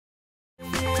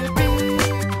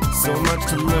so much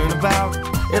to learn about.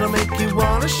 It'll make you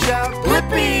wanna shout,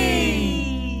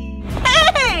 Blippi!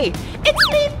 Hey, it's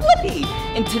me, Blippi,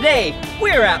 and today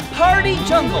we're at Party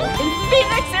Jungle in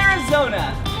Phoenix,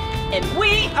 Arizona, and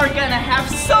we are gonna have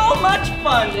so much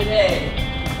fun today.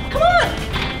 Come on!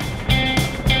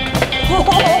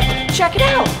 Oh, check it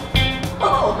out!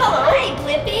 Oh, hello! Hi,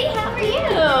 Blippi. How are you?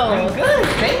 I'm good,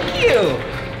 thank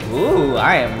you. Ooh,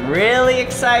 I am really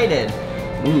excited.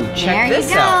 Ooh, check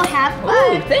this out. There you go. Have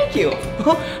fun. Ooh, thank you.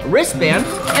 Wristband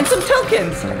and some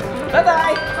tokens.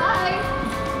 Bye-bye. Bye.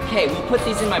 Okay, we'll put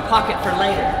these in my pocket for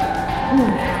later.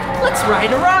 Ooh, let's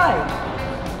ride a ride.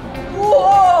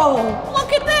 Whoa,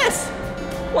 look at this.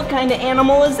 What kind of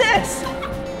animal is this?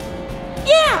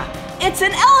 Yeah, it's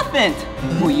an elephant.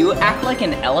 Will you act like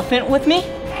an elephant with me?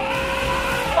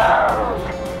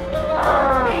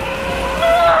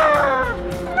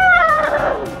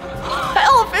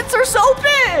 Elephants are so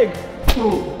big!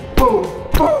 Boom, boom,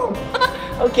 boom.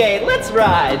 Okay, let's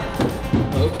ride.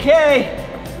 Okay,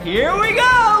 here we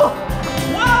go!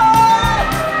 Whoa!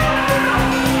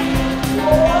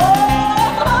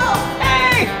 Whoa!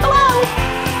 Hey, hello!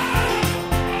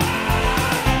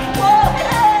 Whoa,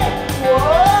 hey!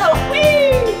 Whoa,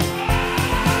 whee!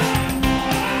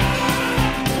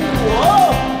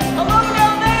 Whoa! Hello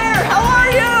down there! How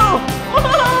are you?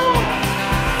 Whoa!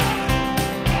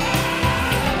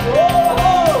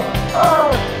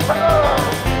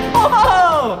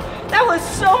 Whoa! That was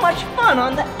so much fun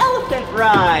on the elephant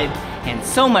ride, and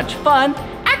so much fun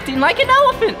acting like an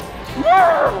elephant.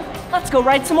 Let's go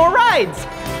ride some more rides.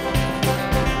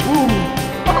 Ooh.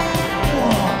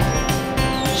 Whoa.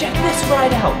 Check this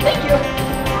ride out. Thank you.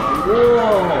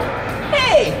 Whoa.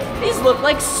 Hey, these look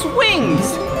like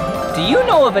swings. Do you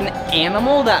know of an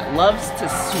animal that loves to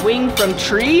swing from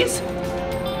trees?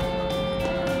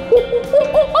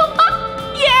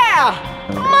 Yeah!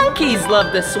 Monkeys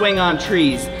love to swing on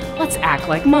trees. Let's act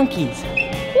like monkeys.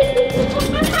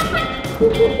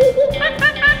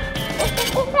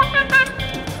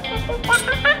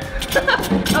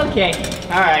 Okay,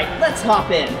 all right, let's hop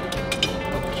in.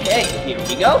 Okay, here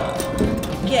we go.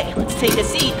 Okay, let's take a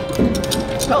seat.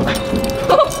 Oh.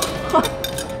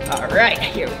 All right,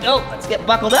 here we go. Let's get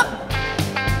buckled up.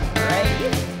 All right.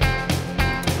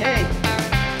 Okay.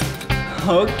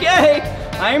 Okay,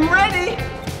 I'm ready.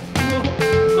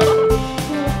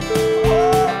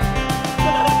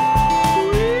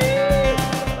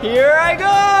 Here I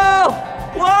go!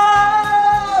 Whoa!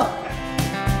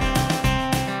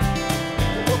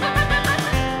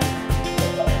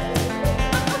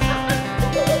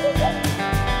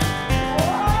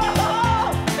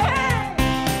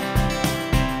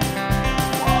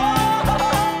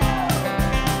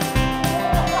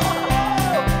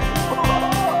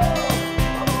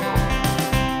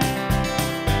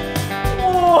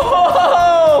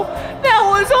 Whoa! That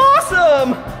was awesome!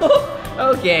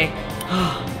 Okay.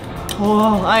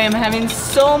 Oh, I am having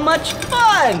so much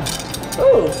fun!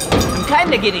 Ooh, I'm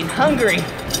kind of getting hungry.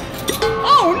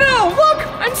 Oh no, look,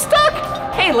 I'm stuck!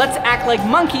 Hey, let's act like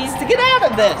monkeys to get out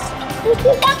of this.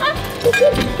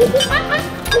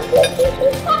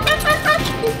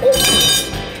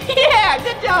 Yeah,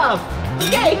 good job.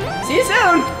 Okay, see you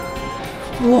soon.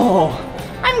 Whoa,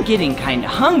 I'm getting kind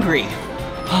of hungry.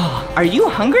 Are you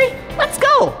hungry? Let's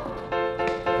go.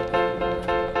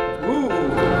 Ooh,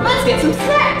 let's get some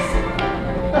snacks.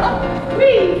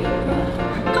 Whee!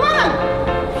 Come on!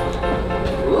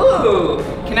 Ooh,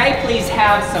 can I please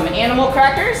have some animal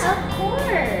crackers? Of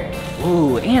course.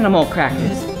 Ooh, animal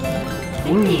crackers.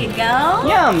 There you go.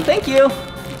 Yum, thank you.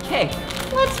 Okay,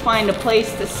 let's find a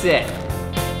place to sit.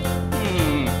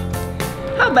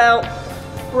 How about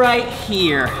right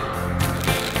here?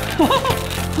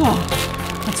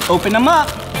 Let's open them up.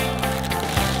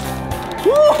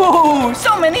 Ooh,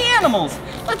 so many animals.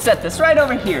 Let's set this right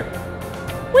over here.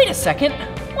 Wait a second,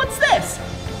 what's this?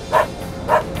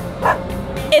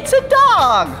 It's a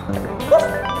dog!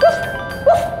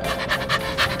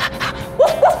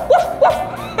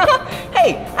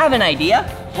 Hey, I have an idea.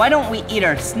 Why don't we eat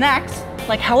our snacks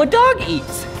like how a dog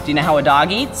eats? Do you know how a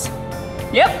dog eats?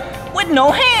 Yep, with no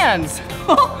hands.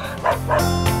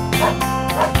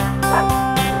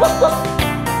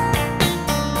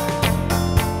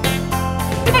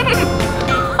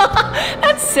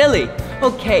 That's silly.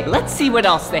 Okay, let's see what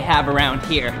else they have around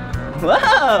here.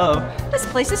 Whoa, this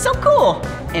place is so cool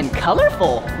and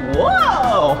colorful.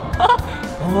 Whoa.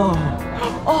 Whoa.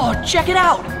 Oh, check it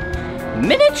out.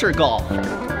 Miniature golf.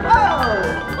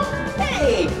 Whoa.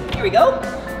 Hey, here we go.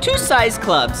 2 size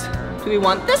clubs. Do we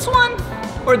want this one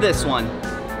or this one?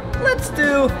 Let's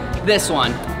do this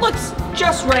one. Looks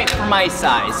just right for my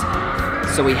size.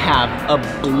 So we have a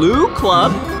blue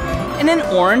club and an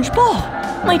orange ball.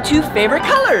 My two favorite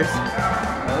colors.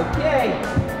 Okay,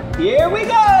 here we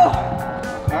go.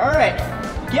 All right,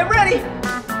 get ready.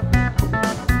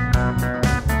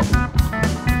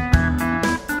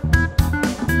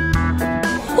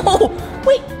 Oh,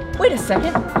 wait a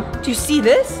second. Do you see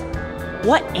this?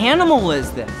 What animal is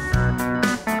this?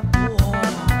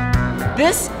 Whoa.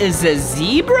 This is a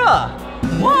zebra.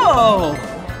 Whoa!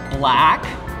 Black,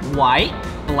 white,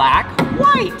 black,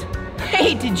 white.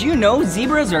 Hey, did you know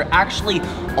zebras are actually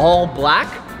all black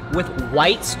with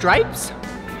white stripes?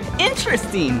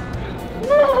 Interesting.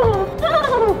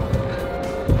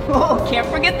 Oh, can't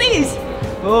forget these.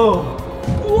 Oh,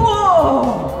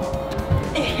 whoa!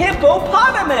 A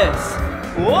hippopotamus.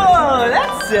 Whoa,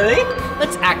 that's silly.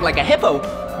 Let's act like a hippo.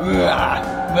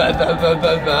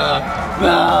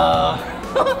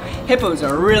 Hippos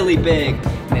are really big.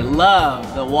 They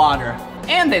love the water.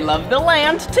 And they love the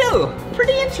land too.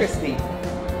 Pretty interesting.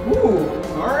 Ooh,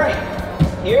 all right,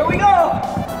 here we go.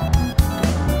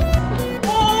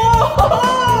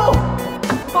 Whoa!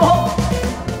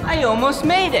 Oh, I almost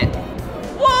made it.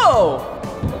 Whoa,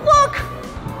 look.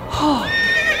 Oh,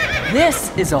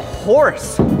 this is a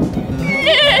horse.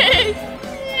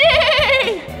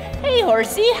 Hey,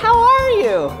 horsey, how are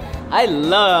you? I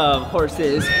love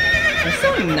horses. They're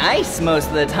so nice most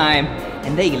of the time,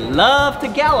 and they love to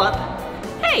gallop.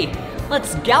 Hey,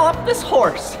 let's gallop this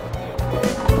horse.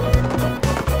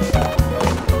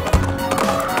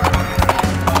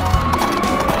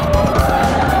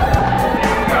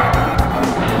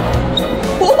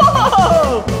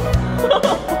 Whoa!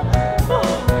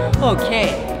 Okay,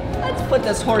 let's put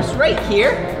this horse right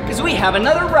here, because we have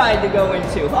another ride to go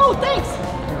into. Oh, thanks.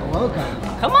 You're welcome.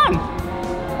 Come on.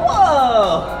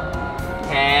 Whoa!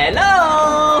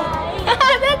 Hello!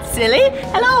 That's silly.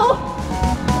 Hello!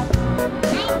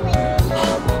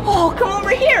 Oh, come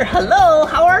over here. Hello,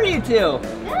 how are you two?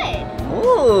 Good.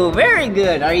 Ooh, very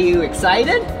good. Are you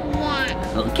excited?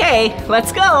 Yeah. Okay,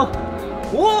 let's go.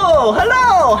 Whoa,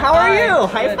 hello, how are you?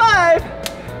 High five.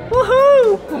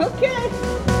 Woohoo! Okay,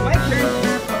 my turn.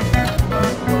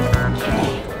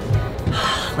 Okay,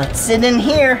 let's sit in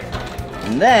here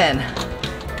and then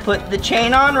put the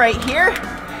chain on right here.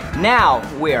 Now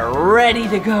we're ready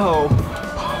to go.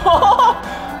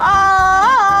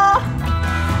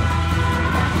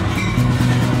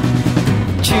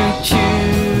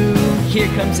 Choo-choo, here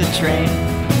comes a train.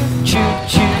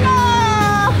 Choo-choo,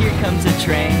 here comes a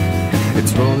train.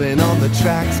 It's rolling on the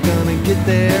tracks, gonna get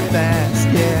there fast,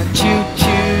 yeah.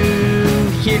 Choo-choo,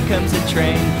 here comes a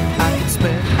train. I can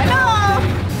spend Hello!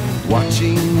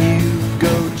 watching you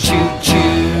go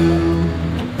choo-choo.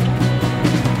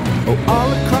 Oh,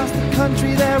 all across the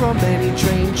country there are many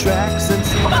train tracks and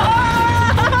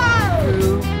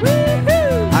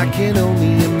I can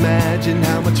only imagine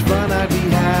how much fun I'd be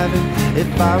having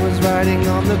if I was riding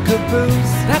on the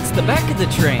caboose. That's the back of the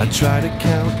train. I try to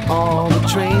count all the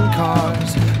train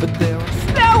cars, but there are...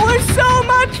 That was so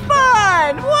much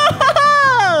fun!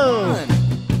 Whoa!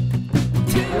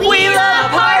 We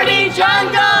love Party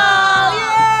Jungle!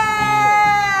 Yeah!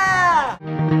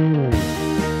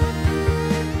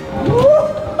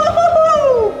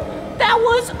 Woo-hoo-hoo! That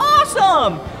was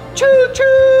awesome!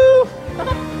 Choo-choo!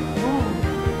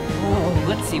 Oh,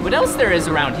 let's see what else there is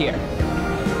around here.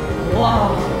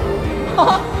 Whoa!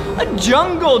 A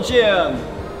jungle gym!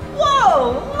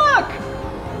 Whoa, look!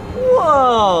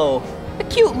 Whoa! A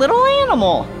cute little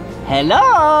animal.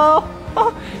 Hello!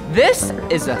 Oh, this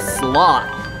is a sloth.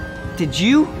 Did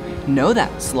you know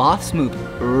that sloths move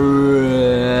really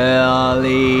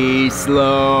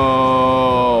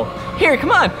slow? Here,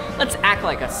 come on. Let's act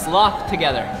like a sloth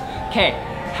together. Okay,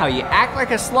 how you act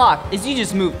like a sloth is you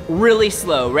just move really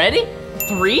slow. Ready?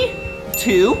 3,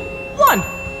 2, 1.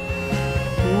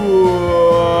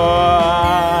 Whoa!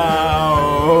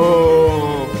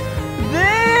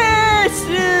 This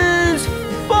is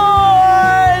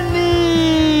funny!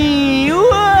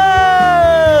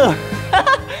 Whoa!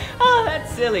 Oh,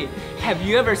 that's silly. Have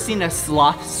you ever seen a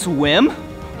sloth swim?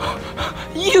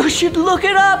 You should look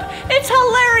it up. It's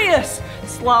hilarious.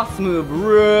 Sloths move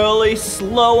really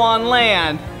slow on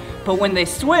land, but when they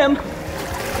swim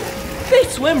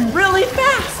really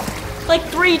fast. Like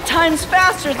 3 times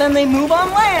faster than they move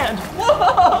on land.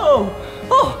 Whoa!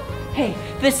 Oh, hey,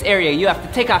 this area you have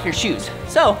to take off your shoes.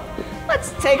 So,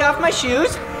 let's take off my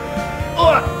shoes.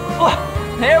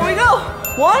 There we go.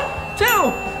 1,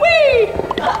 2, whee!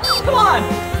 Come on.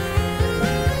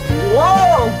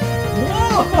 Whoa!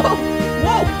 Whoa!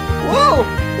 Whoa! Whoa!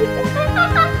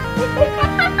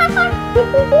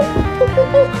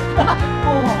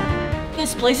 Oh,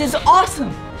 this place is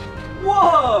awesome.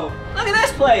 Whoa! Look at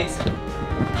this place.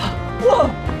 Whoa!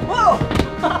 Whoa!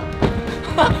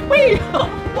 Wait!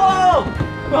 Whoa!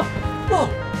 Whoa!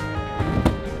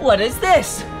 What is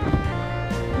this?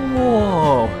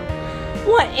 Whoa!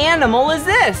 What animal is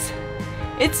this?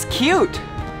 It's cute.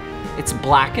 It's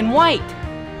black and white.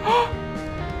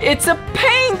 It's a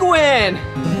penguin!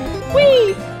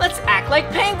 Whee! Let's act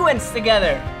like penguins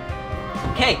together.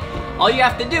 Okay, all you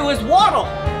have to do is waddle.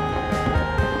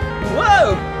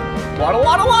 Whoa! Waddle,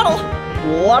 waddle, waddle.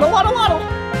 Waddle, waddle, waddle.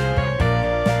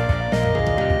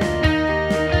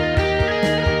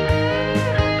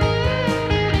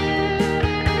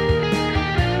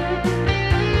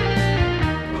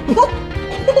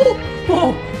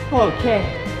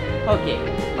 Okay,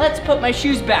 let's put my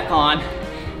shoes back on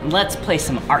and let's play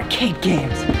some arcade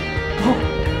games.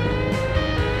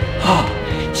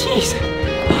 Jeez.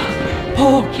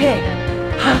 Okay,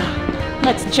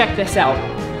 let's check this out.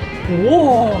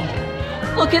 Whoa,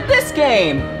 look at this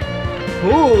game.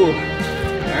 Ooh,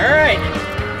 all right,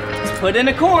 let's put in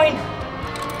a coin.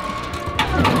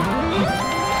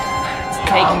 Let's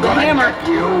take the hammer.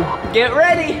 Get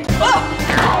ready.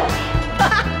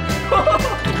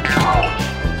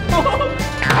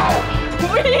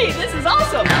 Wait, this is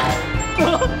awesome!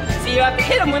 So you have to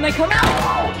hit them when they come out.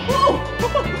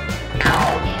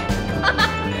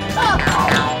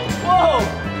 Whoa!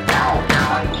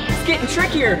 It's getting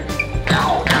trickier.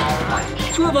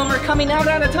 2 of them are coming out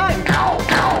at a time.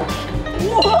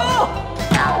 Whoa! Whoa!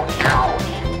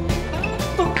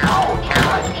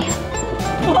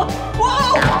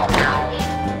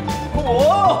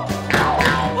 Whoa!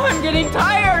 I'm getting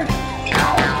tired.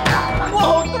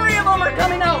 Whoa, 3 of them are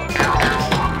coming out.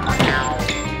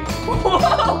 Whoa!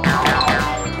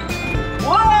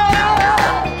 Whoa!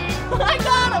 I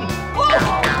got him! Whoa!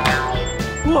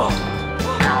 Whoa!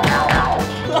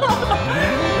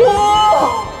 Whoa!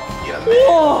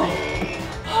 Whoa!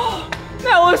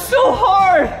 That was so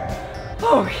hard!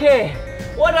 Okay,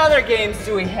 what other games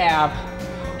do we have?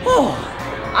 Oh,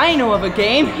 I know of a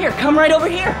game. Here, come right over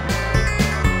here.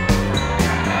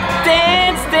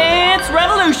 Dance Dance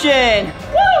Revolution!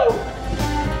 Woo!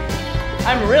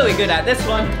 I'm really good at this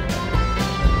one.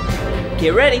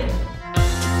 Get ready.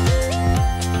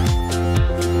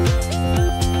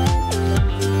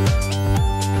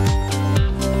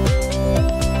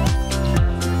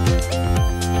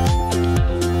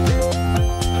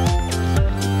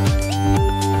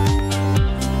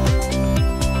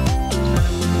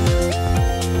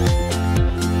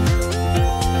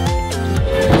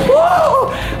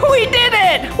 We did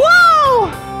it! Whoa!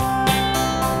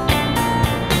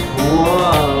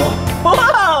 Whoa!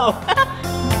 Whoa!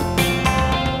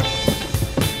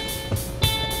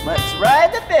 Let's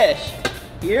ride the fish.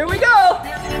 Here we go.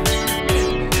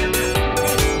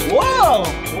 Whoa!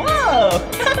 Whoa!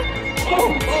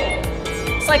 Oh,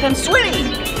 it's like I'm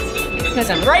swimming because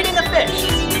I'm riding a fish.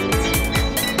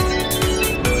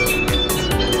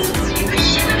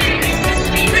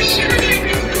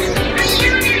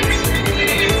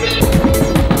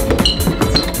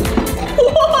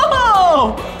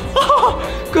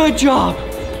 Good job.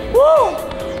 Woo!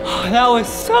 That was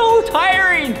so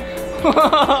tiring.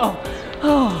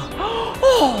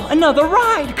 Oh, another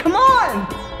ride. Come on.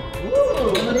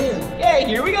 Woo. Okay,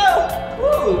 here we go.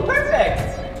 Woo,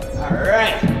 perfect. All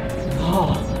right.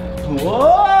 Oh,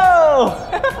 whoa.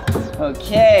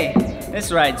 Okay,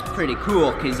 this ride's pretty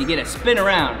cool because you get to spin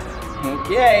around.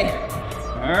 Okay.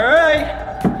 All right.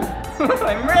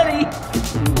 I'm ready.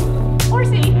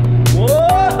 Horsey.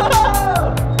 Whoa.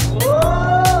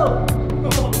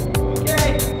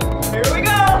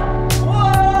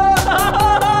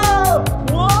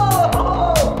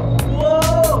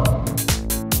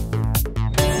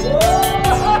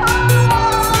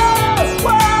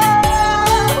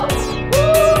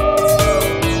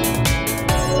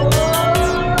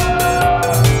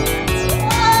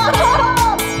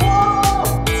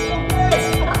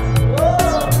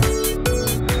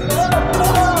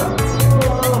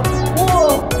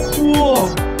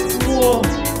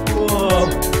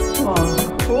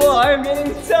 I'm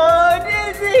getting so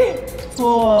dizzy.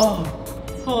 Whoa.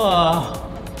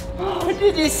 Oh,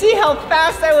 did you see how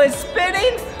fast I was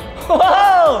spinning?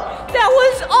 Whoa, that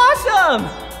was awesome.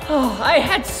 Oh, I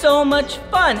had so much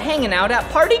fun hanging out at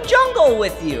Party Jungle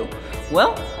with you.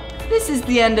 Well, this is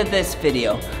the end of this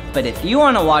video, but if you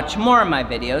want to watch more of my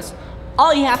videos,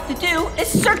 all you have to do is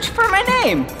search for my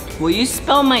name. Will you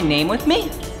spell my name with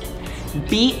me?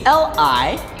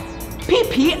 B-L-I-P-P-I.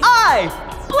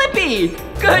 Blippi!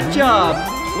 Good job!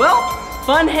 Well,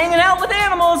 fun hanging out with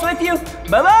animals with you.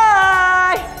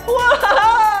 Bye-bye!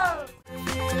 Whoa!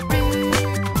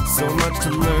 So much to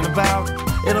learn about,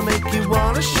 it'll make you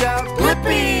want to shout,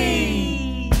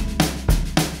 Blippi!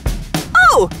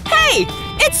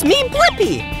 it's me,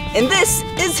 Blippi, and this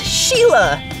is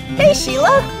Sheila. Hey,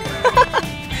 Sheila.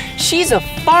 She's a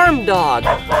farm dog.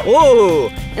 Whoa,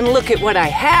 and look at what I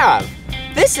have.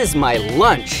 This is my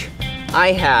lunch.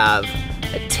 I have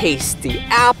a tasty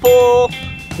apple,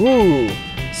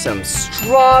 some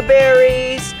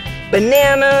strawberries,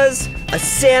 bananas, a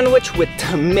sandwich with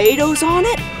tomatoes on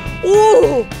it,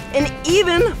 and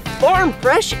even farm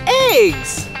fresh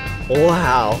eggs.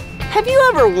 Wow. Have you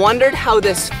ever wondered how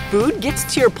this food gets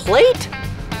to your plate?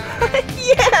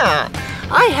 Yeah,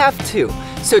 I have too.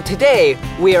 So today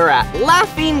we are at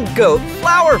Laughing Goat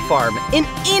Flower Farm in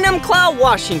Enumclaw,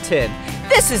 Washington.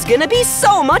 This is gonna be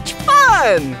so much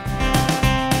fun!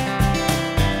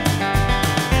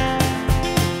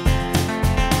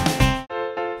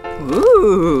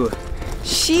 Ooh,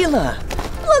 Sheila,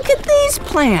 look at these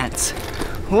plants.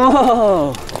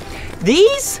 Whoa,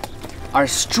 these are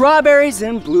strawberries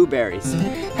and blueberries.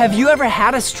 Have you ever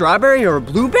had a strawberry or a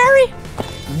blueberry?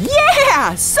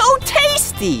 Yeah, so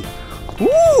tasty.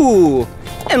 Ooh,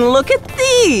 and look at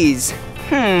these.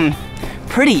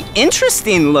 Pretty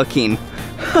interesting looking.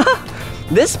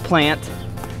 This plant,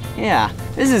 yeah,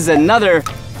 this is another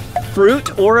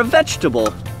fruit or a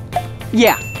vegetable.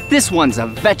 Yeah, this one's a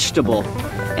vegetable.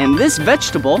 And this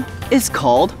vegetable is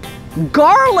called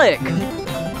garlic.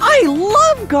 I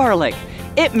love garlic.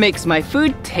 It makes my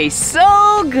food taste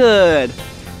so good.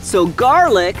 So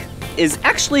garlic is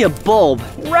actually a bulb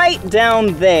right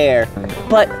down there,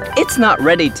 but it's not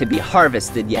ready to be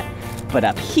harvested yet. But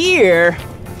up here,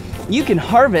 you can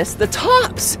harvest the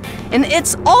tops, and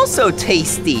it's also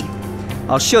tasty.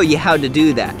 I'll show you how to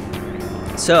do that.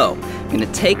 So, I'm gonna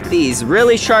take these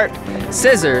really sharp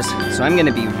scissors, so I'm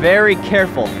gonna be very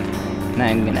careful. And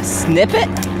I'm gonna snip it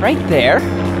right there.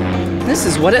 This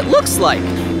is what it looks like.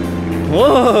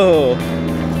 Whoa!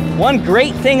 One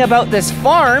great thing about this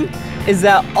farm is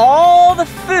that all the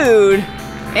food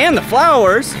and the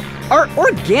flowers are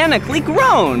organically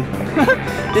grown.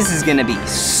 This is gonna be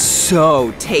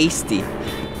so tasty.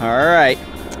 All right,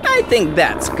 I think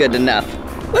that's good enough.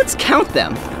 Let's count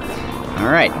them. All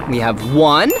right, we have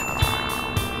 1,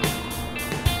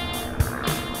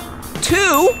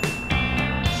 2,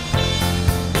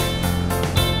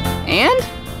 and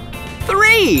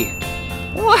 3.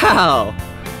 Wow,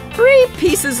 3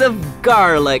 pieces of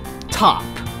garlic top.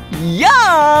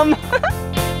 Yum!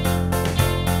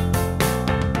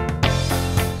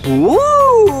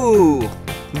 Ooh,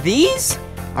 these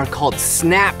are called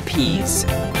snap peas.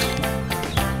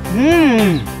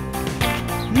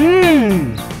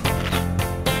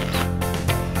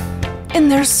 And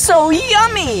they're so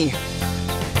yummy.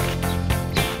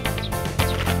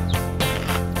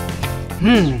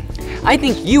 I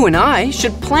think you and I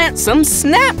should plant some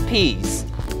snap peas.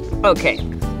 Okay,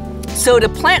 so to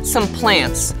plant some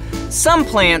plants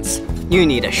you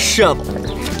need a shovel,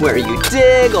 where you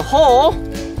dig a hole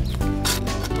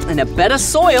in a bed of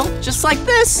soil, just like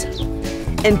this,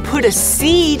 and put a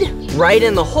seed right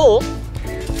in the hole,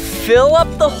 fill up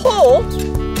the hole,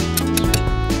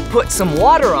 put some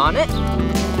water on it,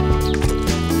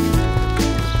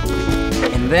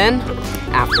 and then,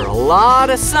 after a lot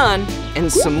of sun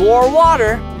and some more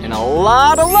water and a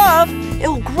lot of love,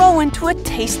 it'll grow into a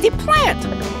tasty plant.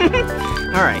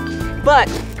 All right, but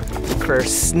for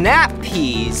snap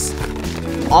peas,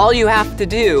 all you have to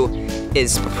do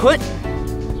is put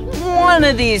one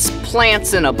of these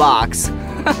plants in a box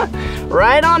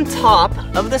right on top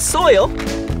of the soil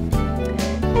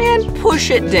and push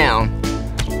it down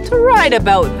to right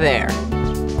about there.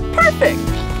 Perfect.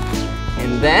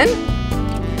 And then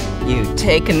you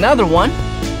take another one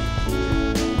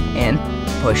and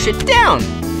push it down.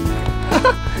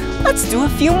 Let's do a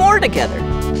few more together.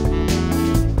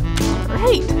 All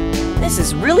right, this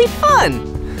is really fun.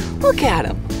 Look at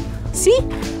them. See?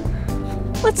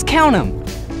 Let's count them.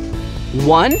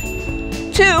 1,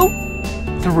 2,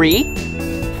 3,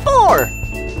 4.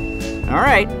 All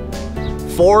right,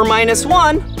 4 minus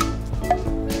 1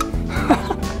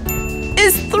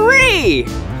 is 3.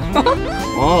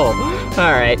 Oh,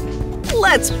 all right.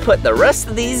 Let's put the rest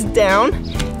of these down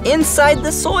inside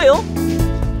the soil.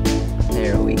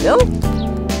 There we go.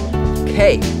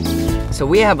 Okay, so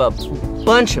we have a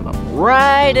bunch of them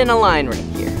right in a line right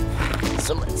here.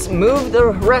 So let's move the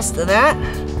rest of that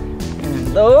and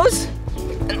those,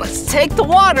 and let's take the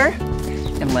water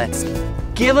and let's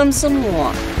give them some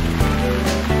water.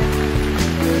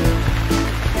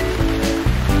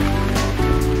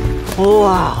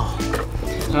 Wow.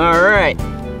 All right.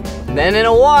 Then in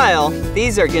a while,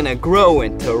 these are gonna grow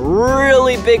into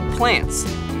really big plants.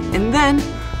 And then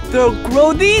they'll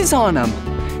grow these on them.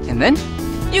 And then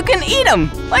you can eat them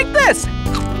like this.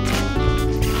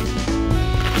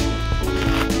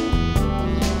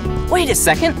 Wait a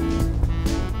second.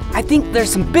 I think there's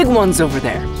some big ones over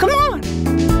there. Come on.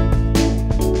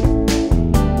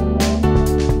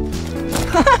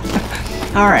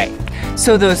 All right,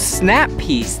 so those snap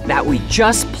peas that we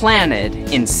just planted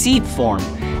in seed form,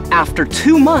 after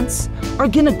 2 months, are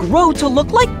gonna grow to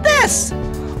look like this.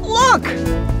 Look!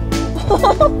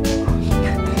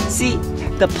 See,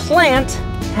 the plant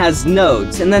has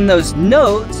nodes, and then those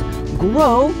nodes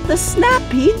grow the snap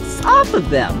peas off of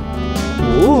them.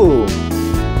 Ooh,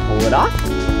 pull it off.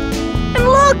 And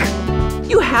look,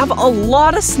 you have a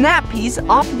lot of snap peas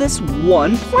off this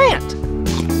one plant.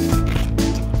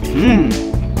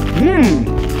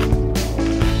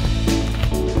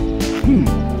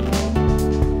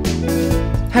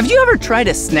 Have you ever tried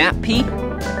a snap pea?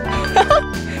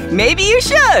 Maybe you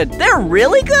should. They're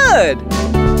really good.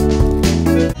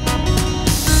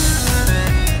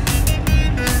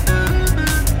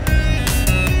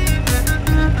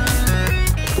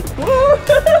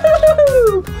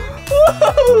 Woo-hoo-hoo-hoo!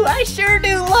 Woo-hoo! I sure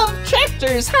do love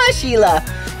tractors, huh, Sheila?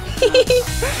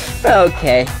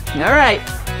 Okay, all right.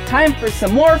 Time for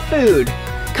some more food.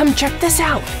 Come check this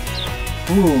out.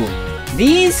 Ooh,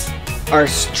 these are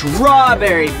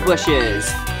strawberry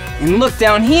bushes. And look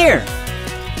down here.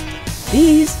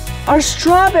 These are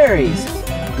strawberries.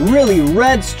 Really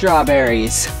red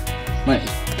strawberries. Let me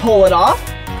pull it off.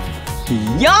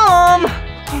 Yum!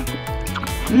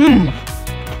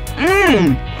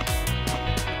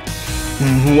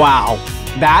 Wow,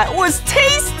 that was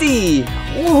tasty.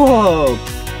 Whoa.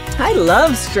 I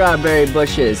love strawberry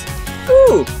bushes.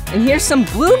 Ooh, and here's some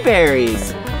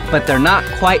blueberries, but they're not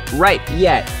quite ripe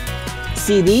yet.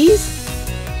 See these?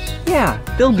 Yeah,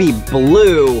 they'll be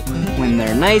blue when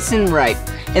they're nice and ripe,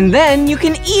 and then you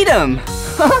can eat them.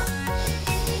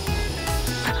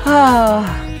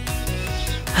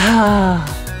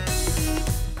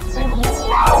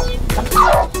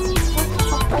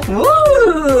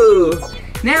 Ooh,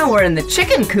 now we're in the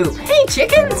chicken coop. Hey,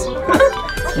 chickens!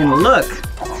 And look.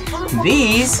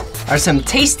 These are some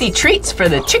tasty treats for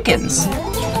the chickens.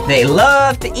 They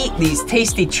love to eat these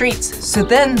tasty treats, so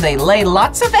then they lay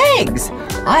lots of eggs.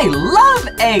 I love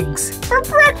eggs for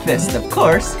breakfast, of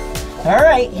course. All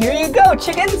right, here you go,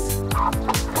 chickens.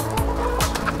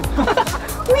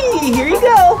 Whee, here you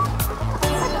go.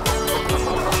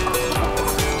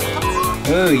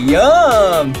 Ooh,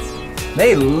 yum.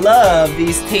 They love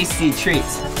these tasty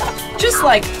treats. Just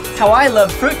like how I love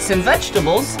fruits and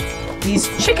vegetables, these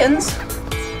chickens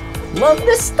love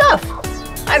this stuff.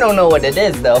 I don't know what it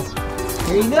is though.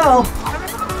 Here you go.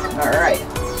 All right.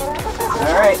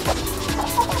 All right.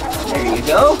 There you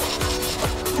go.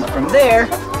 And from there,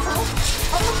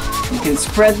 you can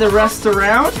spread the rest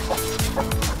around.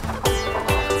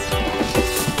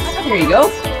 There you go.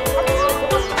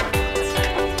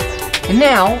 And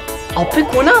now, I'll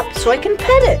pick one up so I can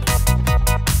pet it.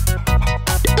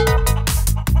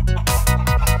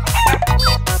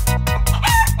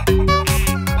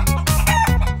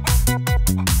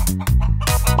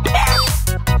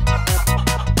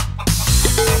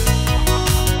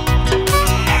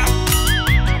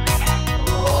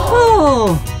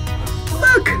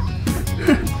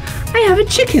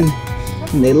 Chicken,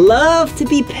 and they love to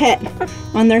be pet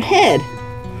on their head.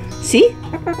 See?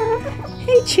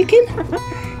 Hey, chicken.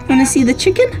 You wanna see the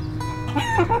chicken?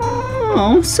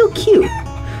 Oh, so cute.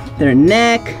 Their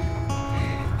neck.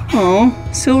 Oh,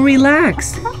 so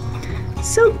relaxed.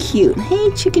 So cute. Hey,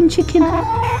 chicken, chicken.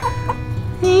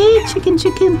 Hey, chicken,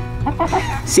 chicken.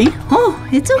 See? Oh,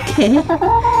 it's okay.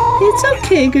 It's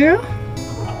okay, girl.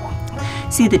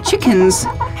 See, the chickens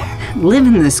live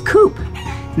in this coop.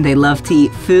 They love to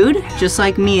eat food, just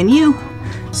like me and you.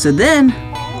 So then,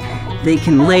 they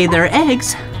can lay their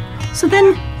eggs, so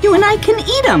then you and I can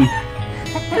eat them.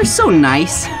 They're so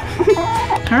nice.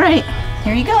 All right,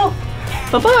 here you go.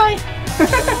 Bye-bye.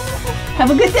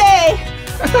 Have a good day.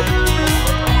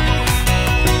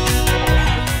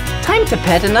 Time to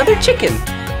pet another chicken.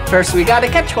 First, we gotta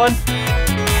catch one.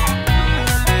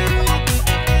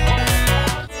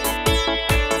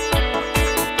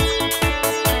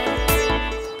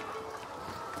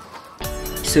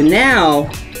 So now,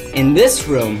 in this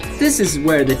room, this is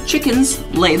where the chickens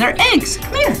lay their eggs.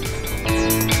 Come here.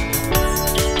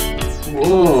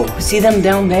 Whoa, see them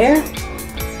down there?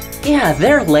 Yeah,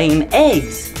 they're laying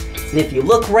eggs. And if you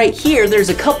look right here, there's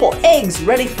a couple eggs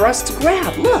ready for us to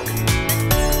grab. Look.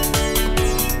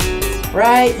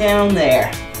 Right down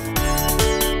there.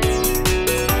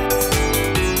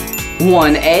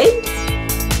 One egg.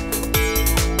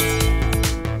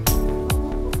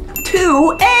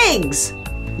 2 eggs.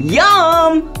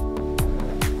 Yum!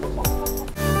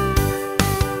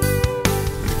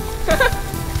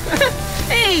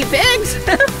 Hey, Hey, pigs!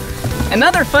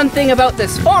 Another fun thing about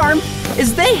this farm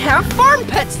is they have farm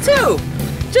pets too,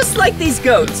 just like these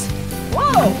goats.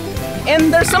 Whoa!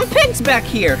 And there's some pigs back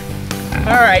here.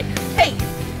 All right, hey,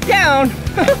 down.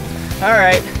 All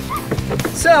right,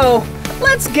 so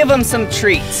let's give them some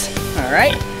treats. All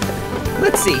right,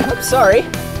 let's see. Oops, sorry.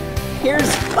 Here's,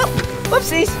 oh,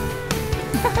 whoopsies.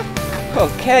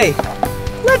 Okay,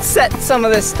 let's set some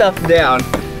of this stuff down.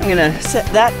 I'm gonna set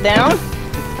that down.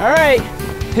 All right,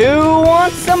 who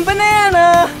wants some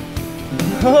banana?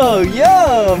 Oh,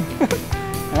 yum.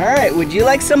 All right, would you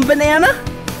like some banana?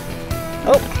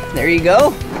 Oh, there you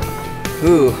go.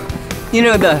 Ooh, you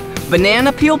know the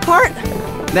banana peel part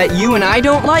that you and I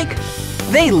don't like?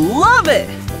 They love it.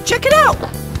 Check it out.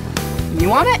 You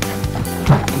want it?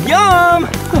 Yum.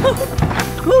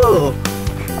 Cool.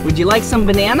 Would you like some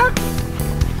banana?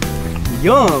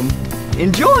 Yum.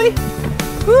 Enjoy.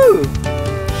 Woo.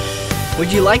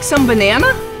 Would you like some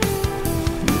banana?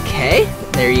 Okay,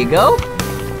 there you go.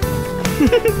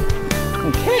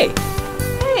 Okay.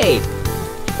 Hey,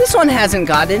 this one hasn't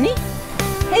got any.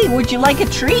 Hey, would you like a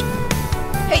treat?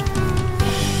 Hey.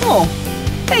 Oh.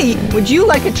 Hey, would you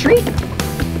like a treat?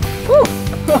 Oh.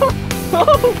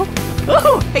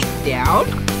 Oh. Hey, down.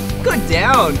 Good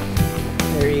down.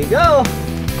 There you go.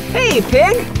 Hey,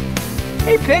 pig.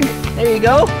 Hey, pig. There you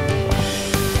go.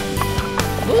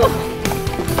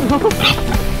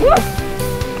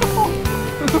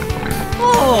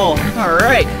 Oh, all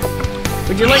right.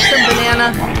 Would you like some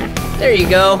banana? There you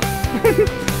go.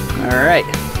 All right.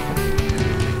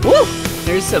 Woo!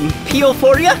 There's some peel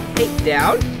for you. Hey,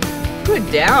 down. Good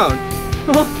down.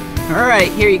 All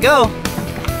right, here you go.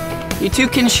 You two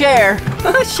can share.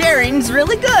 Sharing's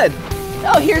really good.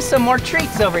 Oh, here's some more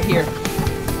treats over here.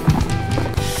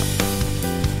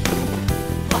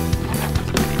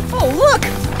 Oh, look!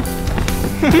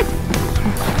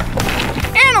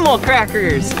 Animal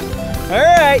crackers! All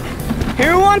right,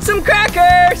 who wants some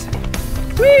crackers?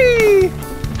 Whee!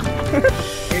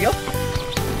 Here you go.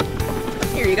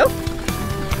 Here you go.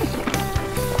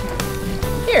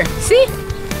 Here, see?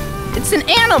 It's an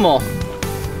animal,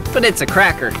 but it's a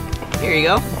cracker. Here you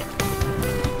go.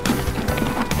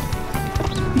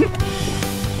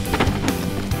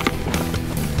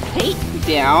 Hey,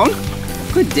 down.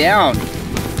 Good down.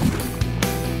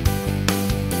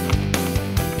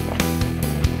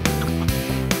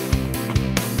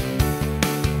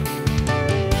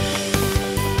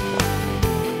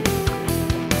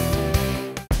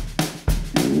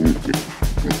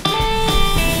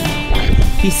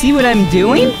 You see what I'm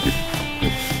doing?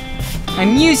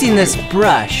 I'm using this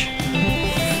brush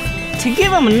to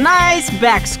give him a nice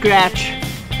back scratch.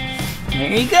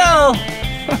 There you go.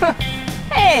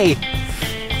 Hey.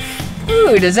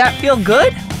 Ooh, does that feel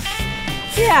good?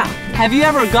 Yeah. Have you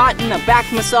ever gotten a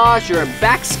back massage or a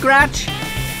back scratch?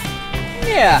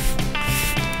 Yeah.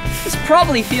 This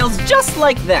probably feels just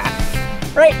like that.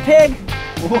 Right, pig?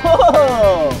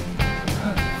 Whoa.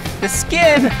 The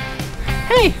skin.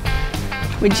 Hey.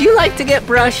 Would you like to get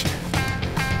brushed?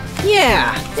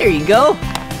 Yeah, there you go.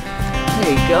 There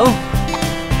you go.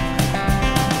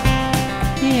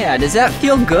 Yeah, does that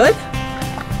feel good?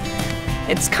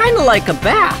 It's kind of like a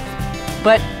bath,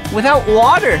 but without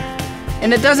water.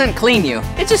 And it doesn't clean you.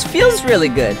 It just feels really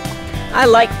good. I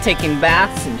like taking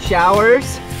baths and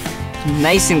showers,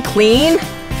 nice and clean,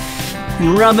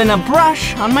 and rubbing a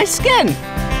brush on my skin.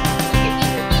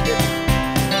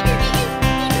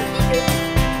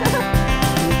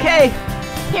 Okay,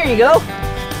 here you go.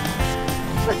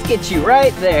 Let's get you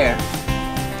right there.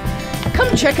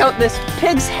 Come check out this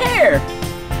pig's hair.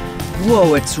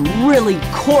 Whoa, it's really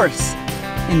coarse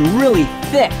and really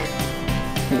thick.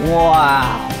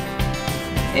 Wow,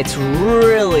 it's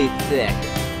really thick.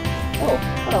 Oh,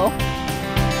 hello.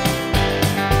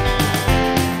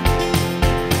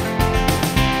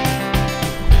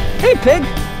 Hey, pig.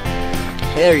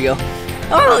 There you go.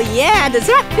 Oh yeah, does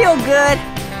that feel good?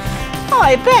 Oh,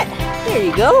 I bet. There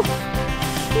you go.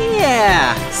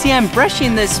 Yeah. See, I'm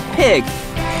brushing this pig.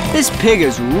 This pig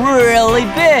is really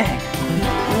big.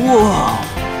 Whoa.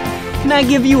 Can I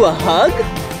give you a hug?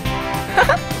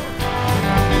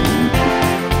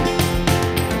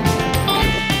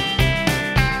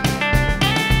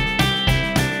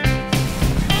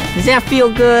 Does that feel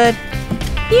good?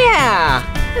 Yeah,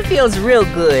 it feels real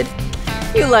good.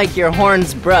 You like your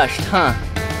horns brushed, huh?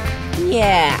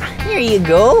 Yeah, here you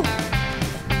go.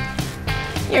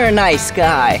 You're a nice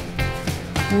guy.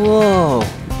 Whoa.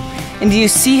 And do you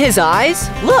see his eyes?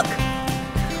 Look.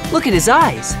 Look at his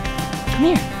eyes. Come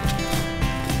here.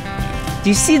 Do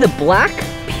you see the black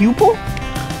pupil?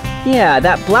 Yeah,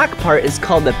 that black part is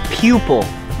called the pupil.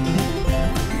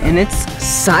 and it's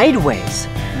sideways.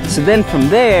 So then from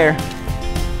there,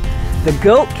 the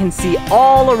goat can see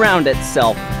all around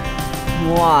itself.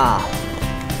 Wow.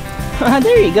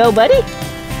 There you go, buddy.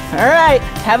 All right,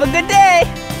 have a good day.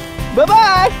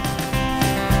 Bye-bye.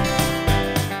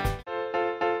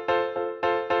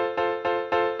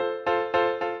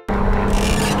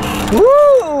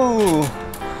 Woo!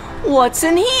 What's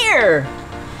in here?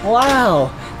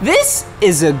 Wow, this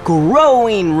is a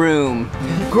growing room.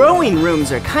 Growing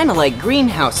rooms are kind of like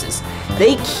greenhouses.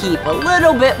 They keep a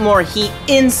little bit more heat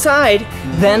inside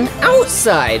than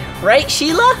outside. Right,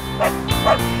 Sheila?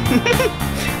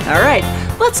 All right,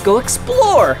 let's go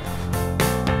explore.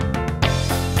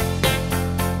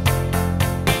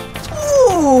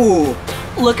 Ooh,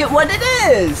 look at what it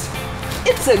is.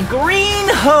 It's a green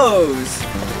hose.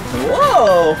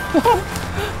 Whoa.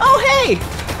 Oh, hey,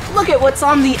 look at what's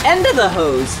on the end of the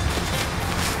hose.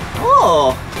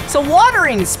 Oh, it's a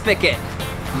watering spigot.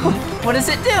 What does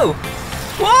it do?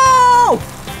 Whoa!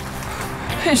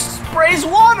 It sprays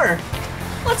water.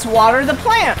 Let's water the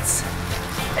plants.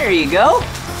 There you go.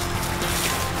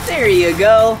 There you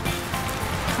go.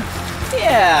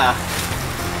 Yeah.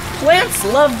 Plants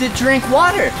love to drink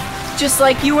water, just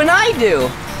like you and I do.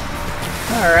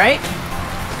 All right.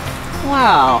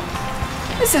 Wow.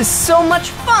 This is so much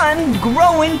fun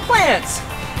growing plants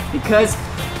because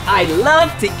I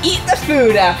love to eat the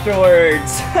food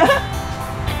afterwards.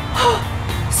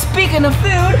 Speaking of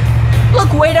food,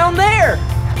 look way down there.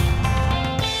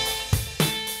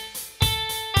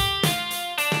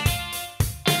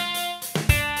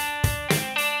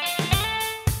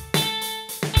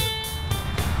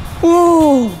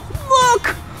 Ooh,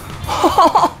 look!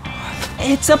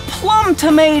 It's a plum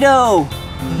tomato.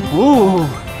 Ooh,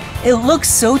 it looks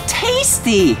so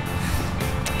tasty.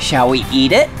 Shall we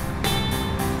eat it?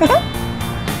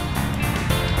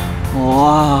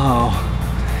 Wow.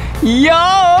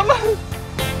 Yum!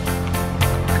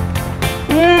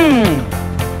 Mmm.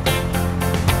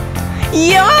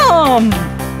 Yum!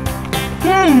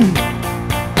 Mmm.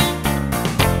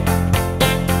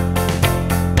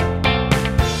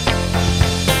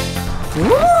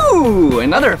 Ooh,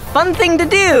 another fun thing to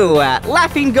do at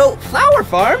Laughing Goat Flower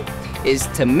Farm is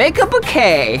to make a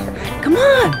bouquet. Come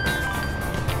on.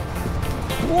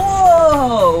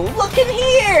 Whoa, look in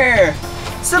here.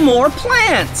 Some more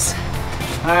plants.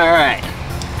 All right,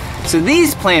 so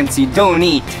these plants you don't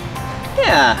eat.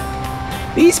 Yeah,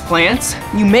 these plants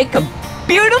you make a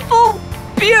beautiful,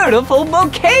 beautiful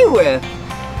bouquet with.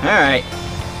 All right,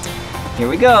 here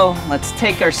we go. Let's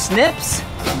take our snips.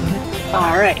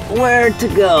 All right, where to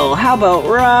go? How about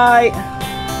right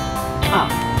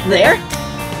there?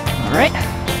 All right.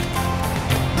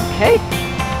 Okay.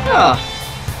 Oh,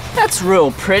 that's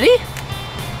real pretty.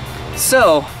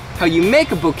 So, how you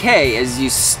make a bouquet is you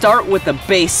start with a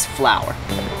base flower,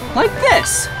 like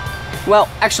this. Well,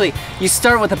 actually, you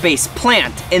start with a base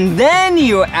plant, and then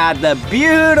you add the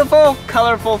beautiful,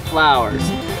 colorful flowers.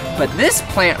 But this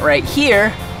plant right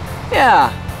here,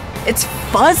 yeah, it's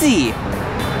fuzzy.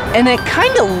 And it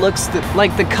kind of looks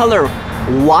like the color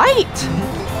white.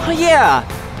 Oh yeah,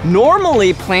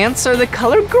 normally plants are the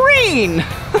color green.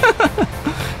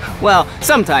 Well,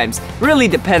 sometimes, really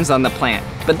depends on the plant.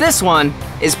 But this one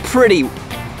is pretty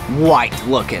white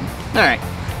looking. All right,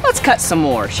 let's cut some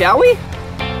more, shall we?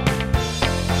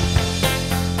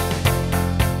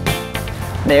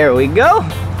 There we go.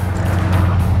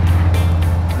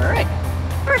 All right,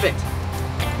 perfect.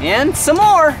 And some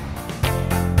more.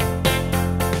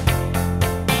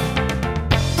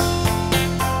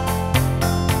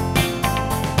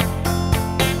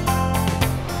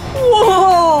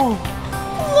 Whoa!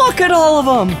 Look at all of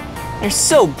them! They're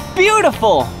so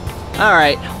beautiful! All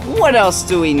right, what else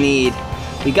do we need?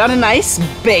 We got a nice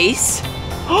base.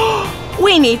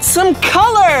 We need some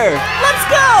color! Let's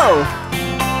go!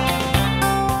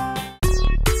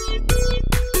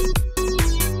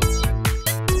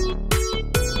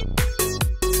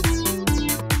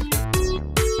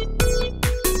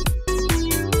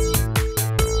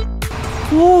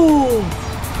 Ooh!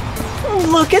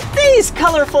 Look at these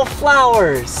colorful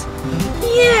flowers!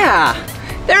 Yeah,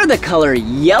 they're the color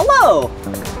yellow.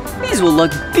 These will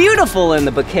look beautiful in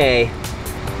the bouquet.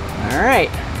 All right.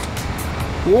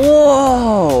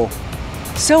 Whoa,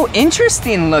 so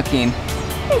interesting looking.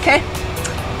 Okay,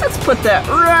 let's put that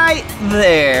right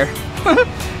there.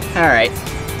 All right,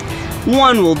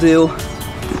 one will do.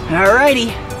 All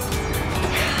righty,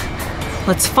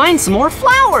 let's find some more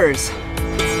flowers.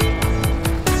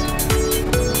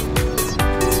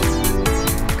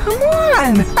 Come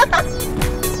on.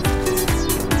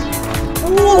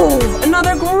 Whoa,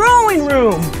 another growing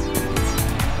room.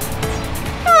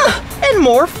 And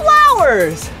more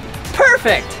flowers.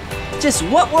 Perfect. Just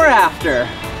what we're after.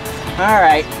 All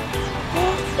right.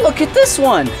 Look at this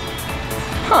one.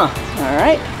 Huh. All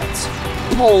right. Let's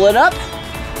pull it up.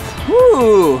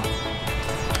 Ooh.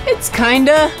 It's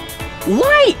kinda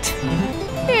white.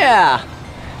 Yeah.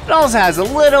 It also has a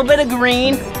little bit of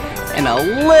green and a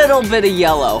little bit of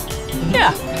yellow.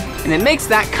 Yeah. And it makes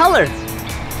that color.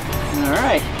 All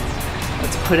right.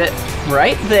 Let's put it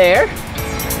right there.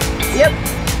 Yep.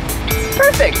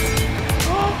 Perfect.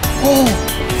 Oh,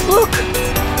 look.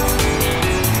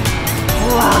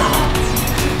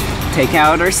 Wow. Take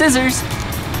out our scissors.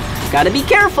 Gotta be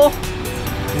careful.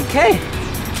 Okay.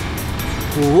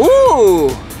 Ooh.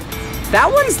 That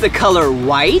one's the color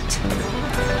white.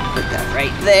 Put that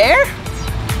right there.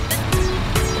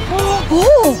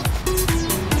 Oh.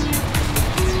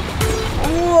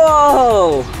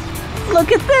 Whoa.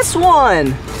 Look at this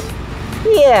one.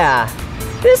 Yeah.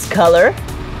 This color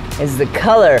is the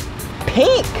color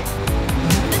pink.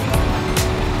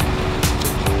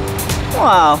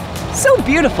 Wow, so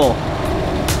beautiful.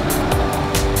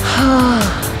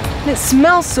 It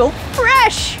smells so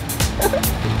fresh. All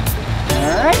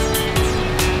right.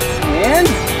 And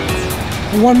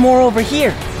one more over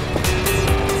here.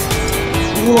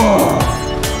 Whoa.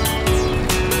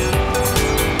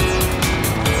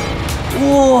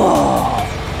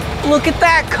 Whoa. Look at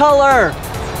that color.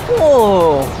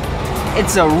 Whoa.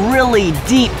 It's a really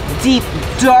deep, deep,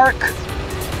 dark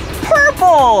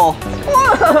purple.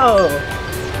 Whoa.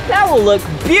 That will look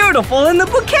beautiful in the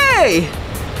bouquet.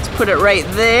 Let's put it right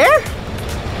there.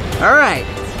 All right.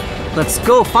 Let's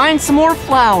go find some more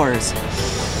flowers.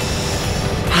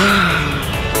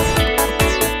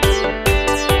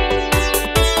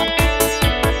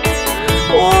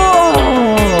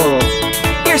 Whoa!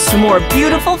 Here's some more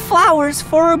beautiful flowers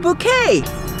for a bouquet.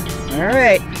 All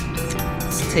right,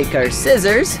 let's take our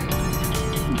scissors.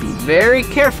 Be very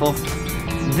careful.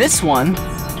 This one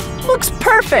looks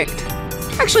perfect.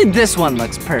 Actually, this one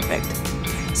looks perfect.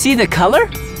 See the color?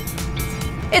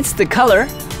 It's the color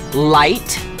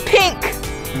light pink.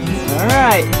 All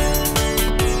right.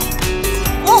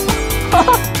 Oh,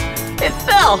 it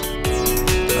fell.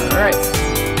 All right.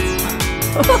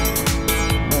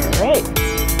 All right.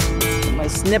 Put my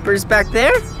snippers back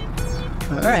there.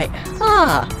 All right.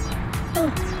 Ah.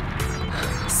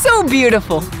 So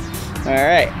beautiful. All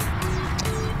right.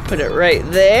 Put it right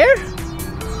there.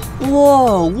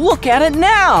 Whoa, look at it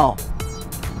now.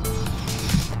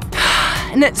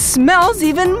 And it smells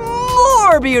even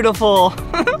more beautiful.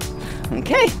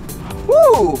 Okay.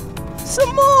 Woo,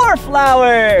 some more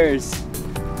flowers.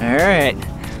 All right.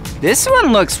 This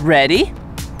one looks ready.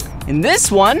 And this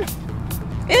one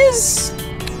is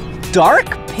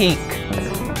dark pink.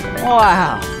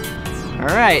 Wow. All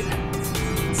right.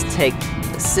 Let's take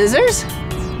the scissors.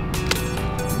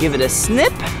 Give it a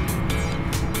snip.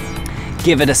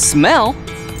 Give it a smell.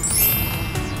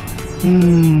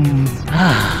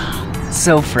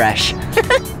 So fresh.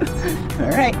 All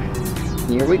right,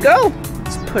 here we go.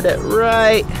 Let's put it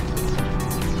right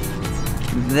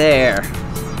there.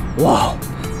 Whoa,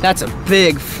 that's a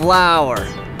big flower.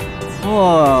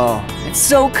 Whoa, it's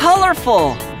so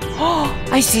colorful. Oh,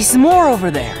 I see some more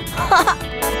over there.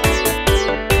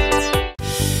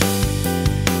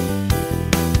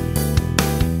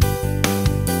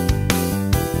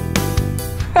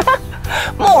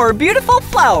 More beautiful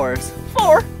flowers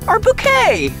for our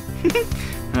bouquet.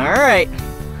 All right,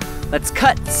 let's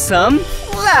cut some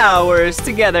flowers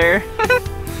together.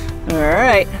 All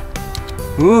right.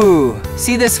 Ooh,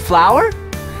 see this flower?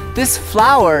 This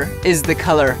flower is the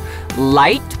color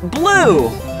light blue.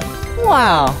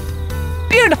 Wow,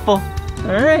 beautiful.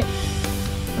 All right,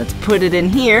 let's put it in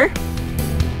here.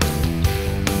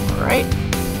 All right,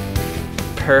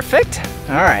 perfect.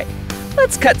 All right,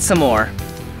 let's cut some more.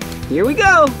 Here we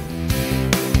go.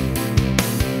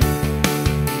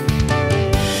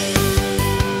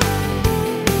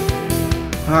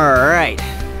 All right,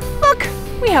 look,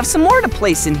 we have some more to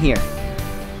place in here.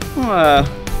 How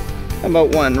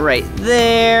about one right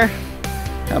there?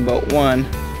 How about one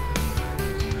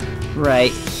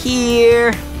right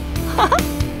here?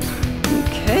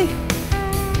 Okay.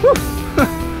 Whew.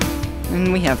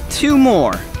 And we have two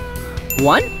more.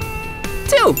 1,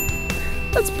 2.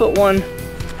 Let's put one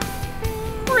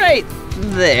right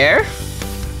there.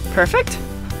 Perfect.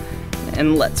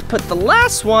 And let's put the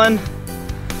last one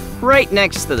right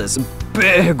next to this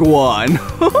big one.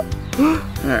 All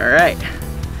right.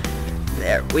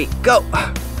 There we go.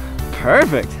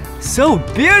 Perfect. So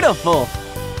beautiful.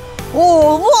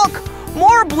 Oh, look,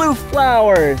 more blue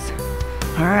flowers.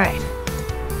 All right.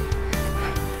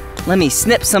 Let me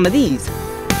snip some of these.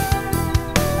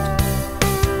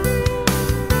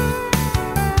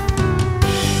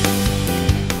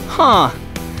 Huh.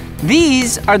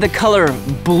 These are the color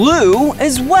blue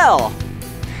as well.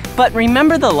 But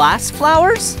remember the last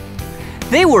flowers?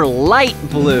 They were light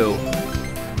blue.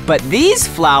 But these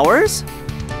flowers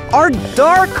are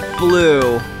dark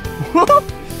blue.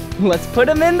 Let's put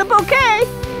them in the bouquet.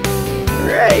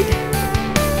 Right.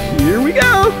 Here we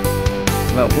go.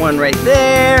 How about one right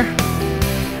there?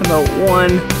 How about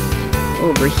one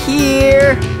over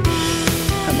here?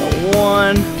 How about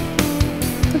one?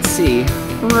 Let's see.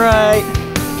 Right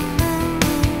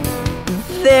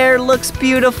there looks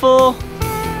beautiful.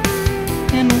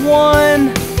 And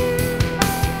one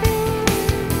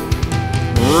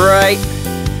right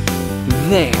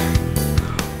there.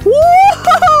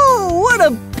 Whoa! What a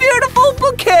beautiful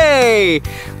bouquet!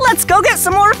 Let's go get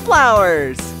some more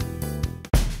flowers.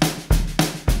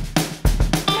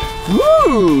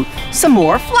 Ooh, some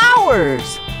more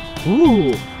flowers.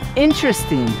 Ooh,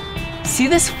 interesting. See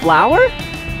this flower?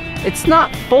 It's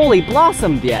not fully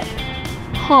blossomed yet.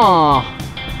 Huh,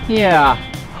 yeah.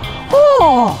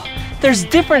 Oh, there's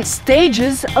different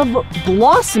stages of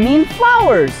blossoming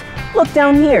flowers. Look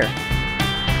down here.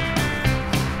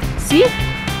 See?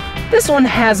 This one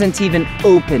hasn't even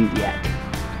opened yet.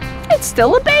 It's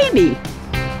still a baby.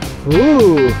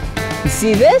 Ooh, you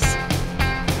see this?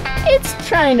 It's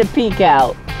trying to peek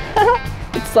out.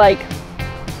 It's like,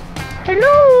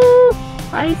 hello,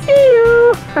 I see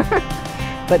you.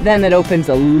 But then it opens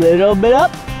a little bit up,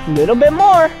 a little bit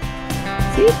more.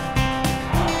 See?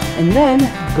 And then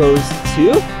goes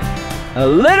to a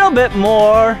little bit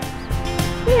more.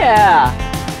 Yeah.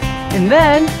 And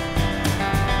then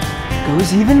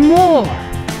goes even more.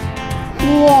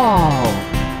 Whoa.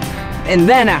 And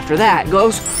then after that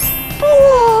goes,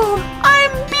 whoa,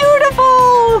 I'm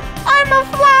beautiful. I'm a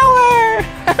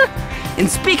flower. And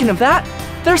speaking of that,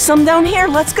 there's some down here.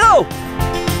 Let's go.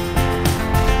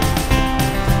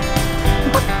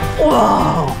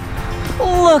 Whoa,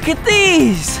 look at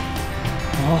these.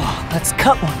 Oh, let's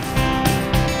cut one.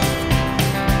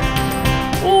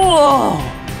 Whoa,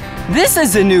 this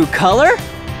is a new color.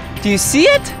 Do you see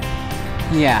it?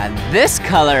 Yeah, this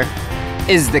color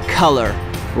is the color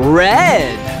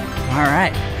red. All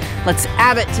right, let's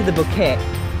add it to the bouquet.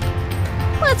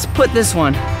 Let's put this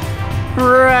one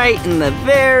right in the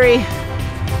very,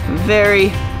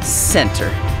 very center.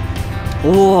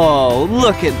 Whoa,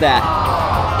 look at that.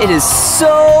 It is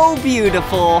so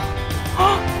beautiful.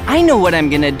 I know what I'm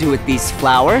gonna do with these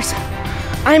flowers.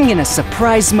 I'm gonna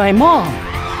surprise my mom.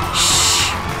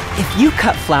 Shh, if you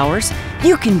cut flowers,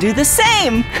 you can do the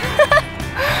same.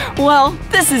 Well,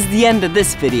 this is the end of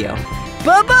this video.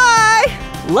 Bye-bye.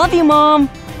 Love you, Mom.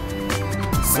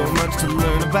 So much to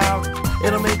learn about,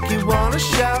 it'll make you wanna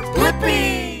shout.